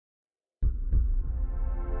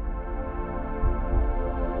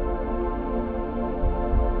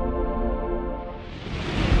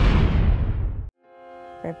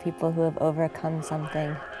for people who have overcome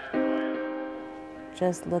something.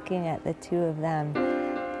 Just looking at the two of them,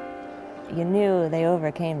 you knew they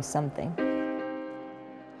overcame something.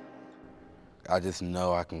 I just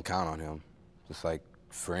know I can count on him, just like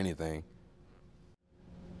for anything.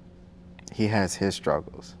 He has his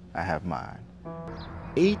struggles, I have mine.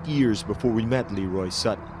 8 years before we met Leroy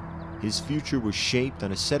Sutton, his future was shaped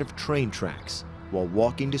on a set of train tracks while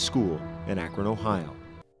walking to school in Akron, Ohio.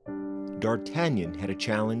 D'Artagnan had a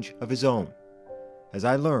challenge of his own, as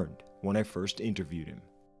I learned when I first interviewed him.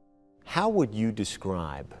 How would you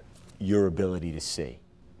describe your ability to see?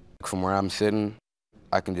 From where I'm sitting,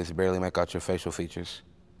 I can just barely make out your facial features.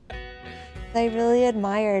 I really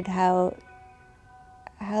admired how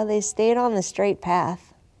they stayed on the straight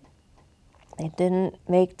path. They didn't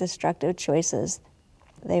make destructive choices.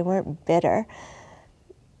 They weren't bitter.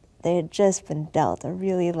 They had just been dealt a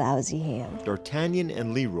really lousy hand. D'Artagnan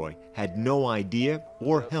and Leroy had no idea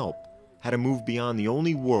or help how to move beyond the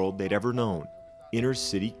only world they'd ever known, inner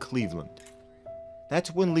city Cleveland.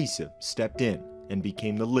 That's when Lisa stepped in and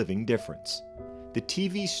became the living difference. The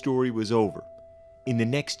TV story was over. In the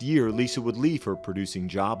next year, Lisa would leave her producing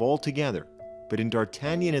job altogether, but in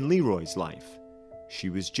D'Artagnan and Leroy's life,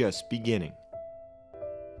 she was just beginning.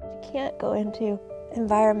 You can't go into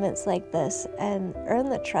environments like this and earn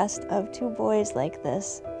the trust of two boys like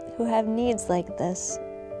this who have needs like this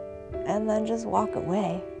and then just walk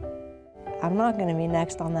away. I'm not going to be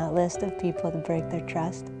next on that list of people to break their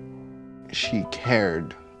trust. She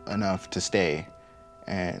cared enough to stay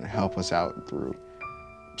and help us out through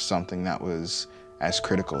something that was as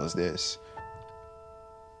critical as this.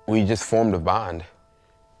 We just formed a bond,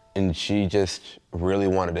 and she just really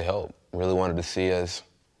wanted to help, really wanted to see us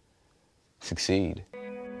succeed.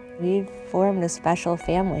 We've formed a special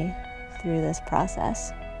family through this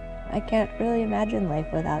process. I can't really imagine life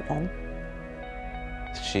without them.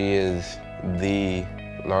 She is the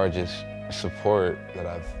largest support that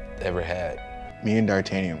I've ever had. Me and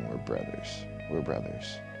D'Artagnan were brothers. We're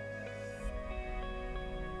brothers.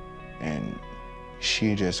 And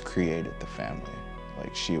she just created the family.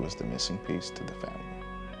 Like she was the missing piece to the family.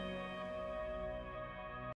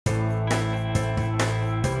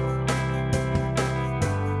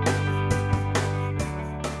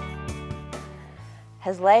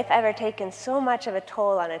 Has life ever taken so much of a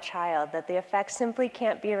toll on a child that the effects simply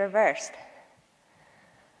can't be reversed?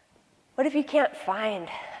 What if you can't find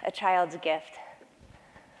a child's gift?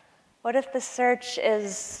 What if the search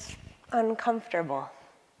is uncomfortable?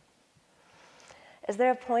 Is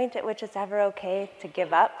there a point at which it's ever okay to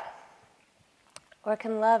give up? Or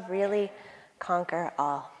can love really conquer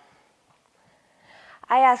all?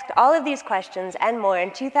 I asked all of these questions and more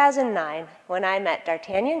in 2009 when I met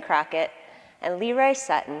D'Artagnan Crockett and Leroy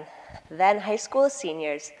Sutton, then high school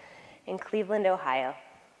seniors, in Cleveland, Ohio.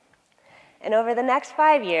 And over the next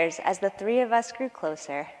 5 years, as the three of us grew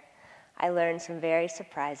closer, I learned some very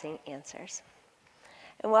surprising answers.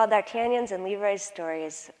 And while D'Artagnan's and Leroy's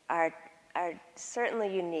stories are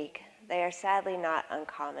certainly unique, they are sadly not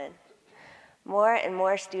uncommon. More and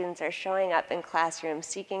more students are showing up in classrooms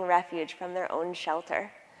seeking refuge from their own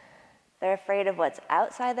shelter. They're afraid of what's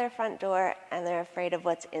outside their front door, and they're afraid of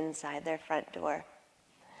what's inside their front door.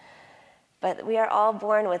 But we are all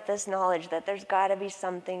born with this knowledge that there's got to be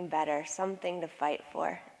something better, something to fight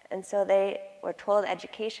for. And so they were told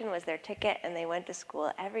education was their ticket, and they went to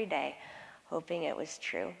school every day, hoping it was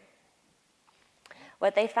true.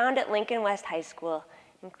 What they found at Lincoln West High School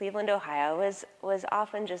in Cleveland, Ohio, was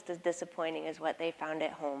often just as disappointing as what they found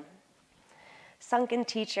at home. Sunken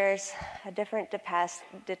teachers, a different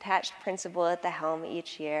detached principal at the helm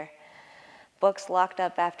each year, books locked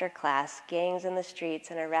up after class, gangs in the streets,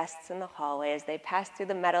 and arrests in the hallway as they passed through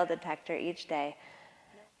the metal detector each day.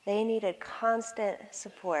 They needed constant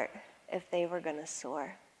support if they were going to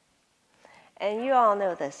soar. And you all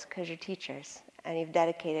know this because you're teachers, and you've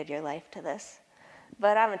dedicated your life to this.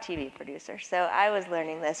 But I'm a TV producer, so I was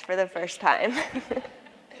learning this for the first time.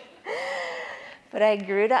 But I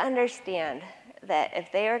grew to understand that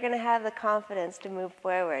if they were going to have the confidence to move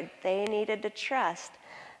forward, they needed to trust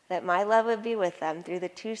that my love would be with them through the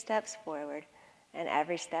 2 steps forward and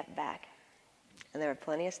every step back. And there were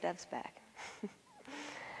plenty of steps back.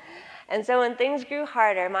 And so when things grew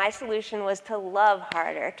harder, my solution was to love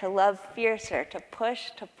harder, to love fiercer, to push,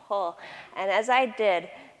 to pull. And as I did,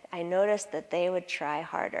 I noticed that they would try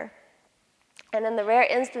harder. And in the rare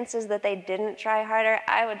instances that they didn't try harder,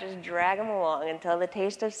 I would just drag them along until the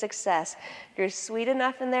taste of success grew sweet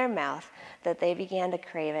enough in their mouth that they began to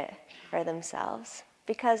crave it for themselves.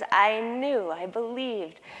 Because I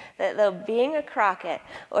believed that though being a Crockett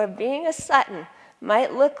or being a Sutton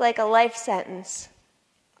might look like a life sentence,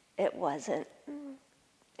 It wasn't.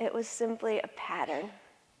 It was simply a pattern.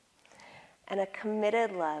 And a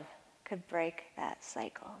committed love could break that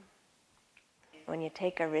cycle. When you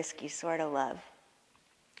take a risky sort of love,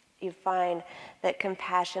 you find that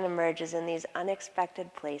compassion emerges in these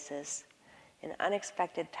unexpected places, in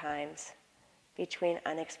unexpected times, between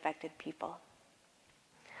unexpected people.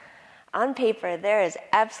 On paper, there is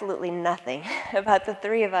absolutely nothing about the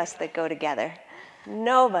three of us that go together.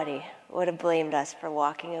 Nobody would have blamed us for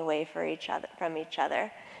walking away from each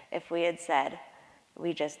other if we had said,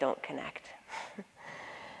 we just don't connect.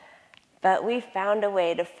 But we found a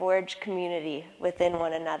way to forge community within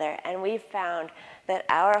one another, and we found that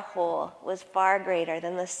our whole was far greater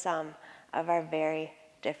than the sum of our very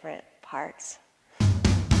different parts.